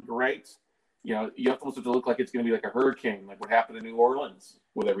on? Great. You have to look like it's going to be like a hurricane, like what happened in New Orleans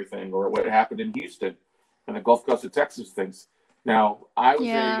with everything, or what happened in Houston and the Gulf Coast of Texas things. Now, I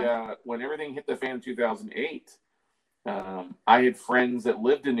was when everything hit the fan in 2008, I had friends that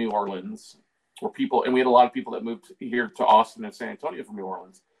lived in New Orleans, and we had a lot of people that moved here to Austin and San Antonio from New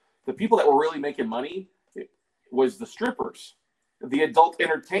Orleans. The people that were really making money was the strippers, the adult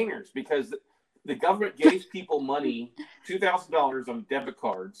entertainers, because the government gave people money, $2,000 on debit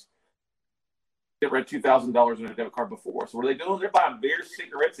cards. They read $2,000 on a debit card before. So what are they doing? They're buying beer,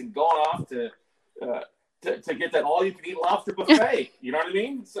 cigarettes, and going off to get that all-you-can-eat lobster buffet. You know what I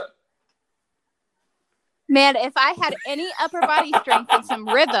mean? So, man, if I had any upper body strength and some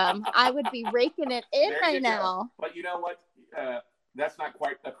rhythm, I would be raking it in right now. But you know what? That's not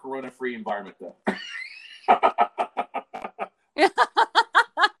quite a corona-free environment, though.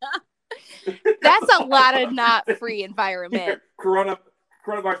 That's a lot of not free environment.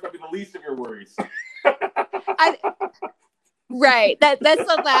 Coronavirus might be the least of your worries. Right. That's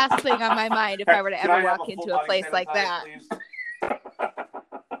the last thing on my mind if I were to ever walk into a place like that.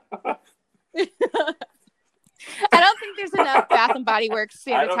 I don't think there's enough Bath and Body Works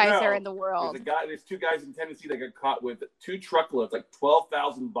sanitizer in the world. There's 2 guys in Tennessee that got caught with 2 truckloads, like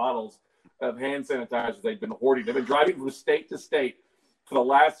 12,000 bottles of hand sanitizer they've been hoarding. They've been driving from state to state for the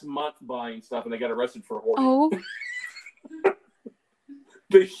last month buying stuff, and they got arrested for hoarding. Oh.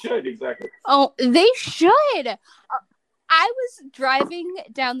 They should, exactly. Oh, they should. I was driving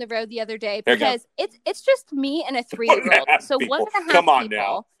down the road the other day because it's just me and a 3-year-old. So people. 1.5 Come on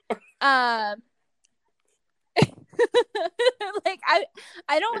people. now. Like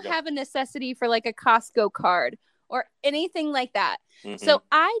I don't have a necessity for like a Costco card or anything like that. Mm-hmm. So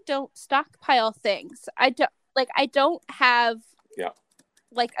I don't stockpile things. I don't have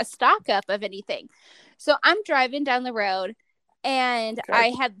like a stock up of anything. So I'm driving down the road and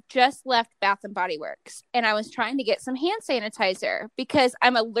I had just left Bath and Body Works and I was trying to get some hand sanitizer because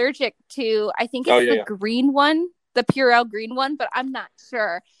I'm allergic to, I think it's the green one, the Purell green one, but I'm not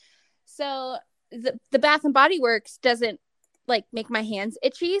sure. So the Bath and Body Works doesn't like make my hands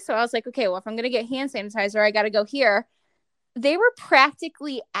itchy. So I was like, okay, well, if I'm going to get hand sanitizer, I got to go here. They were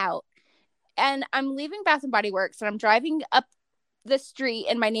practically out. And I'm leaving Bath and Body Works and I'm driving up the street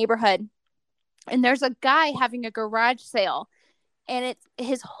in my neighborhood. And there's a guy having a garage sale. And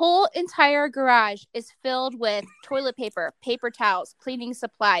his whole entire garage is filled with toilet paper, paper towels, cleaning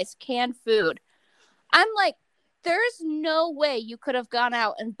supplies, canned food. I'm like, there's no way you could have gone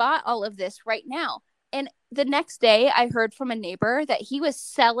out and bought all of this right now. And the next day, I heard from a neighbor that he was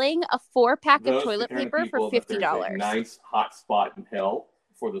selling a 4-pack of toilet paper for $50. A nice hot spot in hell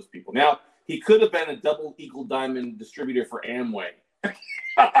for those people. Now, he could have been a double Eagle Diamond distributor for Amway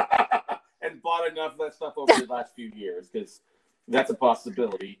and bought enough of that stuff over the last few years, because that's a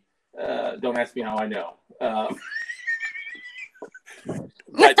possibility. Don't ask me how I know.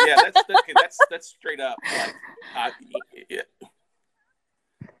 But yeah, that's straight up.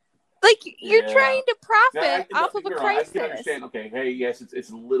 Like you're trying to profit off of a crisis. I can understand. Okay, hey, yes,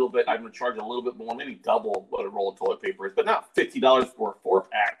 it's a little bit. I'm going to charge a little bit more, maybe double what a roll of toilet paper is, but not $50 for a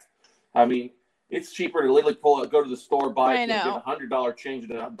 4-pack. I mean, it's cheaper to literally go to the store, buy it, and get $100 change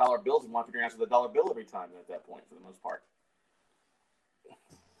into $1 bills, and walk your ass with a $1 bill every time. At that point, for the most part.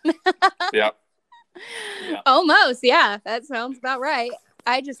 Yeah. Almost, yeah. That sounds about right.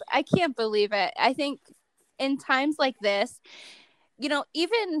 I can't believe it. I think in times like this,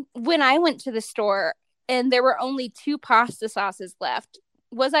 even when I went to the store and there were only 2 pasta sauces left,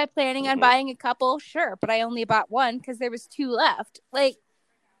 Was I planning on buying a couple? Sure, but I only bought one because there was 2 left. Like,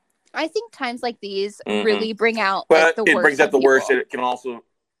 I think times like these really bring out like the worst. It brings out the people. worst. It can also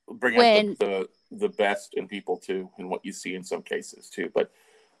bring out the best in people too, and what you see in some cases too. But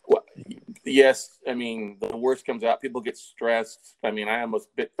yes, I mean the worst comes out. People get stressed. I mean, I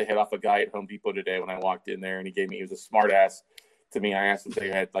almost bit the head off a guy at Home Depot today when I walked in there, and he was a smart ass to me. I asked him if they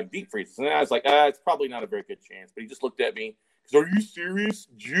had like deep freezes, and I was like, it's probably not a very good chance. But he just looked at me. He goes, "Are you serious,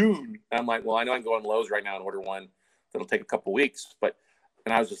 June?" And I'm like, "Well, I know I can go on Lowe's right now and order one that'll take a couple weeks, but."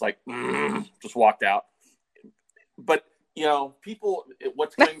 And I was just like, just walked out. But, you know, people,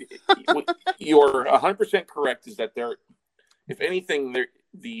 you're 100% correct is that if anything,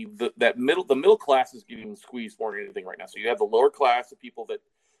 the middle class is getting squeezed more than anything right now. So you have the lower class of people that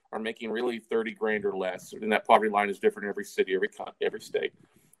are making really 30 grand or less. And that poverty line is different in every city, every state.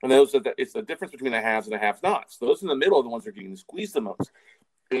 And it's the difference between the haves and the have-nots. Those in the middle are the ones that are getting squeezed the most.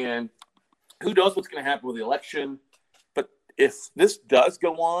 And who knows what's going to happen with the election? If this does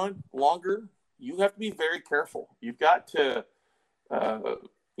go on longer, you have to be very careful. You've got to,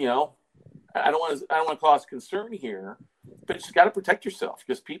 you know, I don't want to cause concern here, but you just got to protect yourself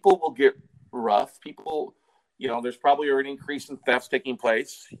because people will get rough. People, you know, there's probably an increase in thefts taking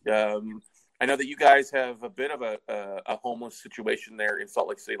place. I know that you guys have a bit of a homeless situation there in Salt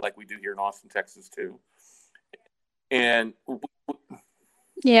Lake City, like we do here in Austin, Texas, too. And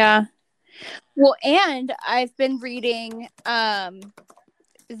yeah. Well, and I've been reading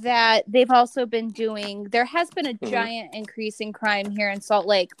that they've also been there has been a giant increase in crime here in Salt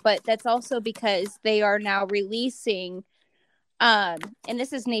Lake, but that's also because they are now releasing, and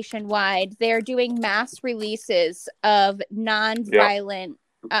this is nationwide, they're doing mass releases of non-violent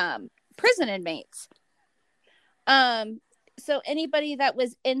prison inmates. So anybody that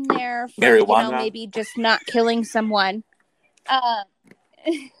was in there for, maybe just not killing someone,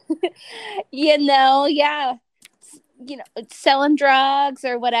 selling drugs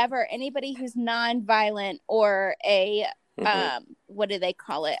or whatever, anybody who's non-violent or a what do they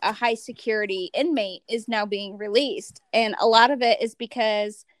call it, a high security inmate is now being released. And a lot of it is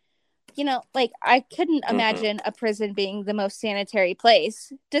because, you know, like I couldn't imagine a prison being the most sanitary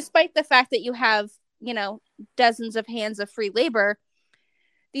place, despite the fact that you have, you know, dozens of hands of free labor.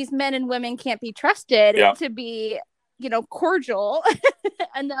 These men and women can't be trusted to be, you know, cordial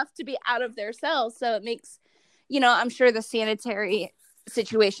enough to be out of their cells. So it makes, you know, I'm sure the sanitary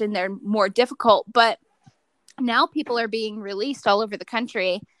situation there more difficult, but now people are being released all over the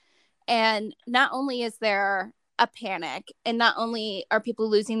country. And not only is there a panic and not only are people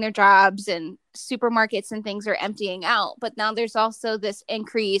losing their jobs and supermarkets and things are emptying out, but now there's also this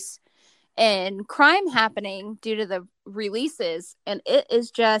increase in crime happening due to the releases, and it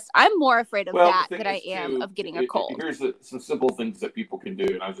is just, I'm more afraid of that than I am of getting a cold. Here's some simple things that people can do,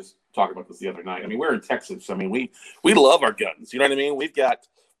 and I was just talking about this the other night. I mean, we're in Texas. I mean, we love our guns. You know what I mean? We've got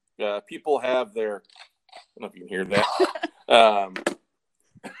people have their, I don't know if you can hear that.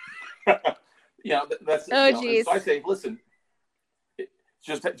 Yeah, that's. Geez. So I say, listen,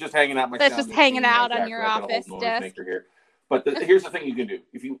 just hanging out. That's just hanging out on your office desk. Here. But here's the thing you can do.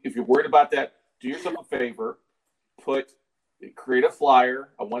 If you're worried about that, do yourself a favor. Create a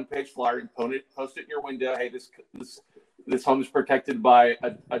flyer, a one-page flyer, and post it in your window. Hey, this home is protected by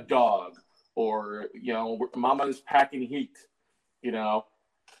a dog, or you know, Mama is packing heat. You know,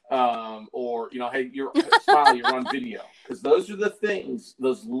 or you know, hey, you're Smiley, you're on video, because those are the things.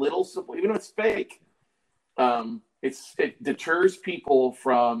 Those little simple, even if it's fake, it deters people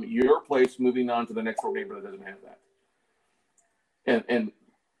from your place moving on to the next door neighbor that doesn't have that. And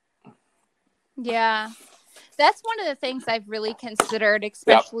yeah, that's one of the things I've really considered,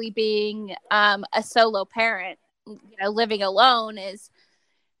 especially being a solo parent, you know, living alone, is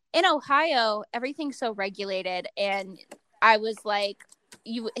in Ohio, everything's so regulated. And I was like,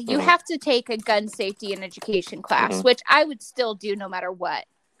 you have to take a gun safety and education class, which I would still do no matter what.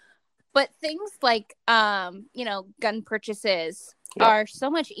 But things like, you know, gun purchases are so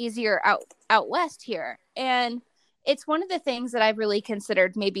much easier out west here. And it's one of the things that I've really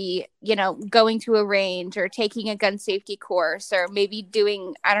considered, maybe, you know, going to a range or taking a gun safety course, or maybe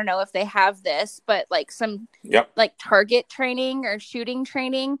doing, I don't know if they have this, but like some like target training or shooting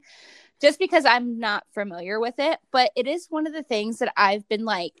training, just because I'm not familiar with it. But it is one of the things that I've been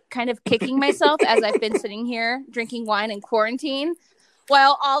like kind of kicking myself as I've been sitting here drinking wine in quarantine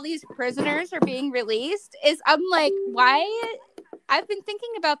while all these prisoners are being released, is I'm like, why? I've been thinking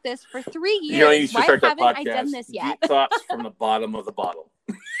about this for 3 years. You know, you should start that haven't podcast, I done this yet? Deep Thoughts from the Bottom of the Bottle.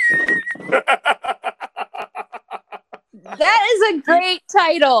 That is a great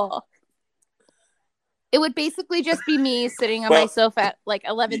title. It would basically just be me sitting on my sofa at like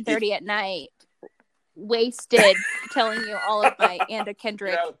 11:30 at night, wasted, telling you all of my Anna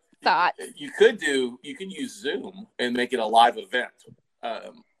Kendrick thoughts. You can use Zoom and make it a live event,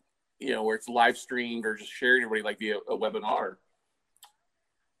 where it's live streamed or just sharing everybody like via a webinar.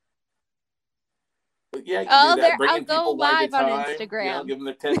 But yeah, I'll go live on Instagram. Give them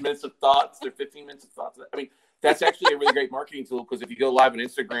their 10 minutes of thoughts, their 15 minutes of thoughts. I mean, that's actually a really great marketing tool, because if you go live on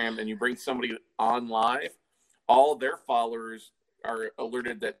Instagram and you bring somebody on live, all of their followers are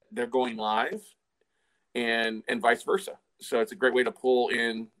alerted that they're going live, and vice versa. So it's a great way to pull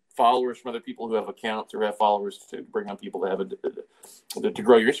in followers from other people who have accounts or have followers, to bring on people that have to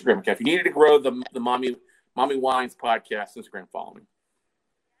grow your Instagram account. If you needed to grow the Mommy Wines podcast Instagram following.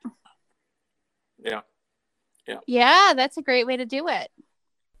 Yeah, that's a great way to do it.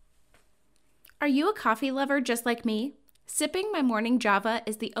 Are you a coffee lover just like me? Sipping my morning Java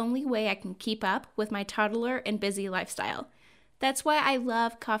is the only way I can keep up with my toddler and busy lifestyle. That's why I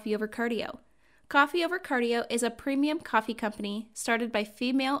love Coffee Over Cardio. Coffee Over Cardio is a premium coffee company started by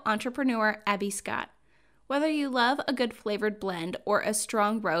female entrepreneur Abby Scott. Whether you love a good flavored blend or a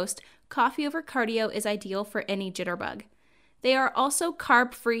strong roast, Coffee Over Cardio is ideal for any jitterbug. They are also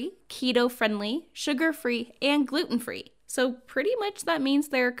carb-free, keto-friendly, sugar-free, and gluten-free. So pretty much that means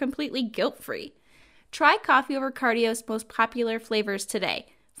they're completely guilt-free. Try Coffee Over Cardio's most popular flavors today: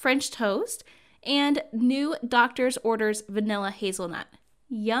 French toast and new Doctor's Orders vanilla hazelnut.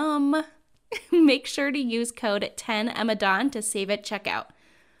 Yum! Make sure to use code 10EMMADAWN to save at checkout.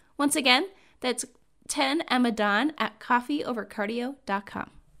 Once again, that's 10EMMADAWN at coffeeovercardio.com.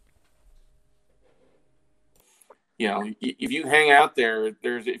 If you hang out there,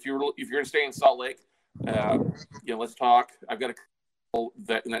 if you're going to stay in Salt Lake, let's talk. I've got a couple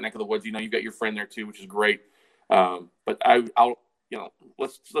that in that neck of the woods. You've got your friend there too, which is great. But I'll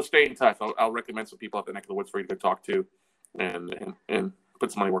let's stay in touch. I'll recommend some people out the neck of the woods for you to talk to, and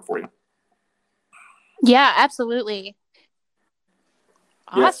put some money work for you. Yeah, absolutely.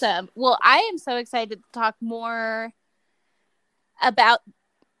 Yes. Awesome. Well, I am so excited to talk more about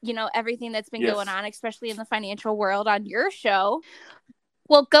everything that's been going on, especially in the financial world, on your show.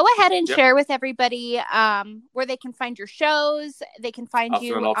 Well, go ahead and share with everybody where they can find your shows. They can find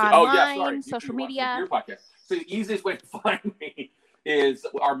you online, social media. Your podcast. So the easiest way to find me is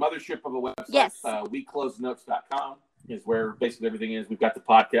our mothership of a website. Yes. WeCloseNotes.com is where basically everything is. We've got the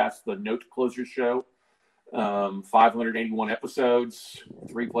podcast, the Note Closers Show, 581 episodes,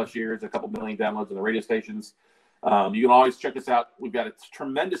 3+ years, a couple million downloads on the radio stations. You can always check us out. We've got a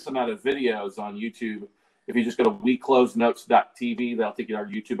tremendous amount of videos on YouTube. If you just go to WeCloseNotes.tv, that'll take you to our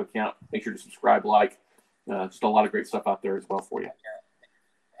YouTube account. Make sure to subscribe, just a lot of great stuff out there as well for you.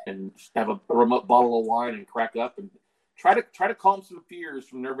 And just have a remote bottle of wine and crack up and try to calm some fears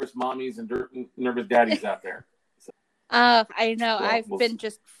from nervous mommies and nervous daddies out there. So, I know. I've been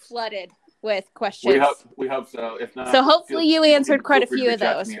just flooded with questions. We hope so. If not, so hopefully you answered quite a few of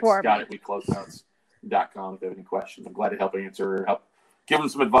those for me. Scott at WeCloseNotes.com if you have any questions. I'm glad to help answer or help give them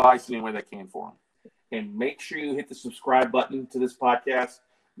some advice any way they can for them. And make sure you hit the subscribe button to this podcast.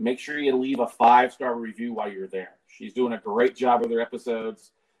 Make sure you leave a 5-star review while you're there. She's doing a great job with her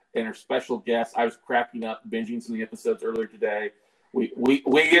episodes and her special guests. I was cracking up, binging some of the episodes earlier today. We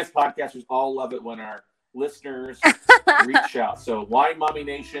as podcasters all love it when our listeners reach out. So Wine Mommy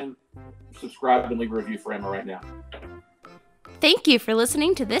Nation, subscribe and leave a review for Emma right now. Thank you for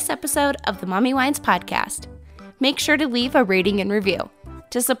listening to this episode of the Mommy Wines Podcast. Make sure to leave a rating and review.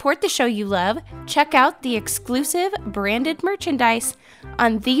 To support the show you love, check out the exclusive branded merchandise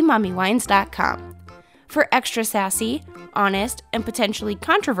on themommywines.com. For extra sassy, honest, and potentially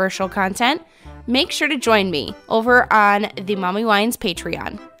controversial content, make sure to join me over on the Mommy Wines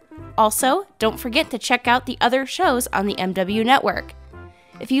Patreon. Also, don't forget to check out the other shows on the MW Network.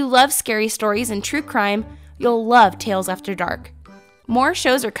 If you love scary stories and true crime, you'll love Tales After Dark. More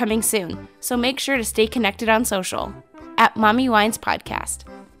shows are coming soon, so make sure to stay connected on social at Mommy Wines Podcast.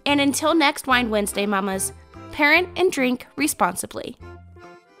 And until next Wine Wednesday, mamas, parent and drink responsibly.